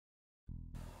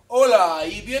Hola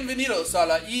y bienvenidos a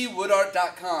la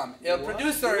ewoodart.com. El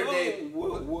producer de...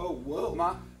 Whoa.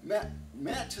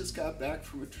 Matt just got back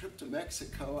from a trip to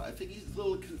Mexico. I think he's a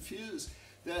little confused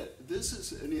that this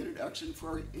is an introduction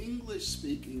for our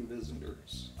English-speaking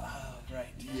visitors. Oh, right.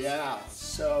 Yeah,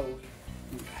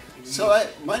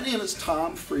 my name is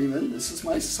Tom Freeman. This is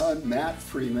my son, Matt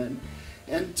Freeman.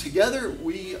 And together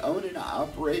we own and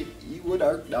operate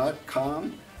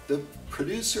ewoodart.com, the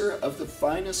producer of the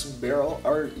finest barrel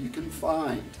art you can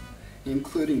find,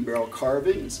 including barrel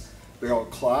carvings, barrel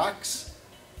clocks,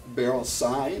 barrel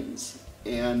signs,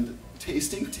 and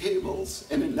tasting tables,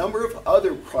 and a number of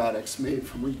other products made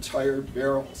from retired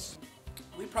barrels.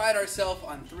 We pride ourselves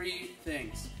on three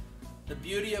things: the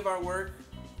beauty of our work,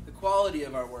 the quality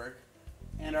of our work,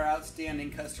 and our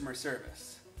outstanding customer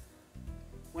service.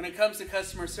 When it comes to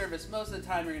customer service, most of the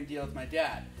time you're going to deal with my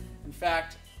dad. In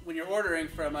fact, when you're ordering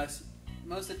from us,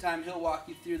 most of the time he'll walk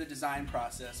you through the design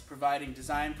process, providing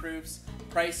design proofs,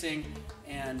 pricing,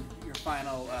 and your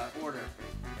final order.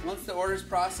 Once the order is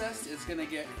processed, it's going to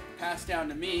get passed down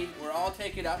to me, where I'll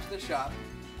take it out to the shop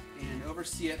and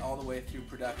oversee it all the way through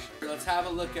production. Let's have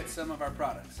a look at some of our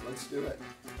products. Let's do it.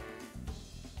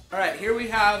 Alright, here we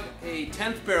have a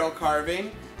 10th barrel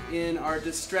carving in our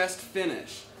distressed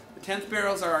finish. The 10th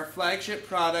barrels are our flagship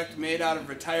product made out of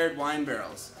retired wine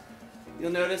barrels. You'll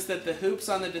notice that the hoops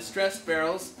on the distressed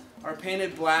barrels are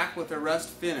painted black with a rust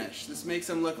finish. This makes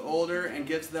them look older and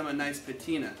gives them a nice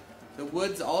patina. The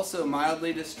wood's also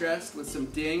mildly distressed with some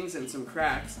dings and some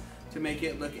cracks to make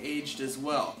it look aged as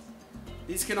well.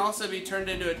 These can also be turned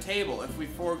into a table if we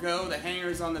forego the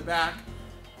hangers on the back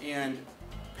and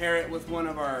pair it with one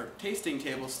of our tasting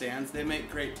table stands. They make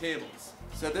great tables.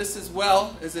 So this as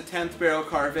well is a 10th barrel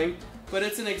carving, but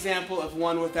it's an example of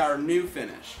one with our new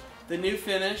finish. The new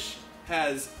finish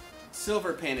has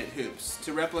silver painted hoops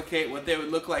to replicate what they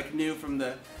would look like new from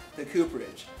the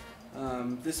cooperage.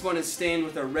 This one is stained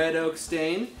with a red oak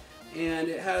stain, and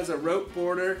it has a rope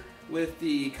border with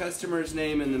the customer's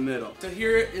name in the middle. So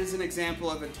here is an example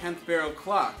of a 10th barrel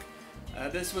clock.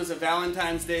 This was a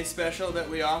Valentine's Day special that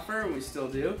we offer, and we still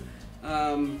do.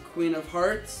 Queen of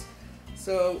Hearts.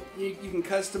 So you can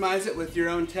customize it with your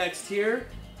own text here,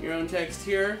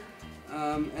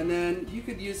 and then you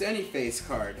could use any face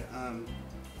card.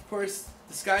 Of course,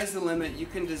 the sky's the limit. You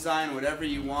can design whatever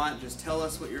you want. Just tell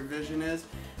us what your vision is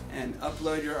and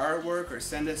upload your artwork or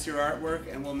send us your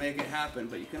artwork and we'll make it happen.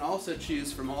 But you can also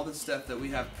choose from all the stuff that we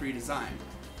have pre-designed.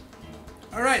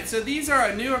 Alright, so these are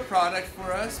a newer product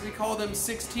for us. We call them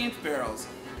 16th barrels.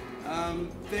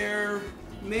 They're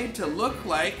made to look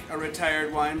like a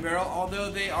retired wine barrel,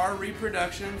 although they are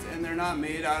reproductions and they're not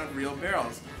made out of real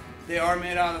barrels. They are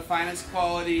made out of the finest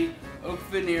quality oak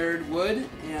veneered wood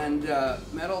and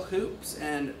metal hoops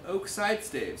and oak side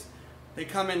staves. They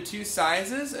come in two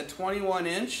sizes, a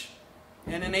 21-inch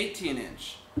and an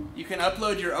 18-inch. You can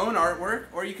upload your own artwork,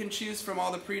 or you can choose from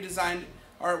all the pre-designed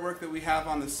artwork that we have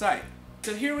on the site.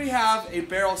 So here we have a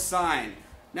barrel sign.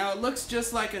 Now it looks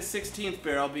just like a 16th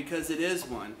barrel because it is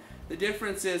one. The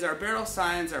difference is our barrel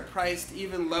signs are priced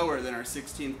even lower than our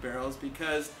 16th barrels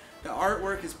because the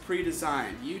artwork is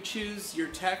pre-designed. You choose your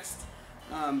text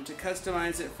to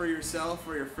customize it for yourself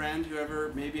or your friend,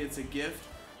 whoever, maybe it's a gift.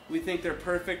 We think they're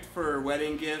perfect for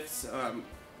wedding gifts,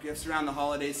 gifts around the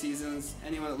holiday seasons,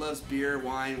 anyone that loves beer,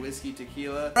 wine, whiskey,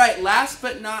 tequila. All right, last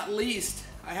but not least,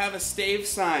 I have a stave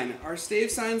sign. Our stave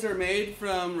signs are made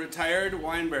from retired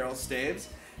wine barrel staves,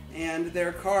 and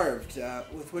they're carved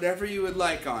with whatever you would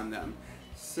like on them.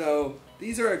 So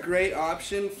these are a great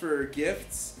option for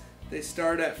gifts. They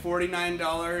start at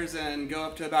 $49 and go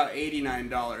up to about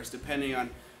 $89, depending on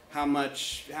how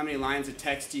many lines of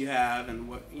text you have and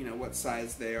what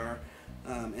size they are,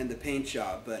 and the paint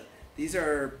job. But these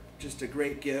are just a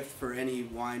great gift for any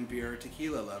wine, beer, or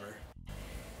tequila lover.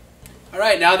 All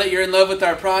right, now that you're in love with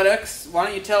our products, why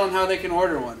don't you tell them how they can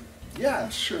order one? Yeah,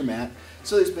 sure, Matt.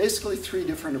 So there's basically three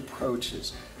different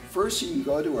approaches. First, you can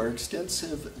go to our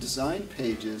extensive design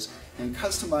pages and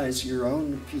customize your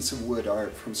own piece of wood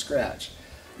art from scratch.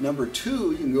 Number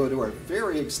two, you can go to our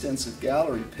very extensive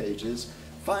gallery pages,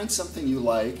 find something you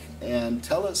like, and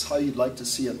tell us how you'd like to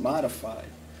see it modified.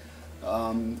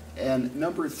 And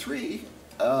number three,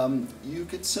 you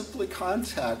could simply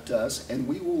contact us and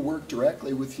we will work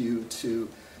directly with you to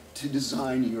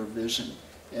design your vision.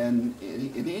 And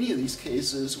in any of these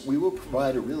cases, we will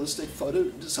provide a realistic photo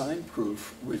design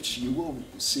proof, which you will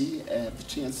see and have the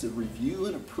chance to review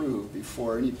and approve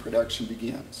before any production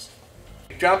begins.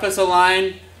 Drop us a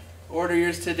line, order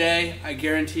yours today. I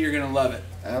guarantee you're going to love it.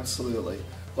 Absolutely.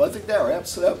 Well, I think that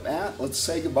wraps it up, Matt. Let's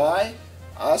say goodbye.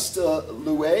 Hasta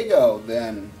luego,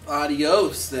 then.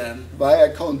 Adios, then.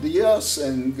 Vaya con Dios,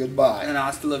 and goodbye. And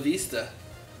hasta la vista.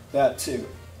 That too.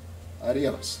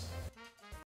 Adios.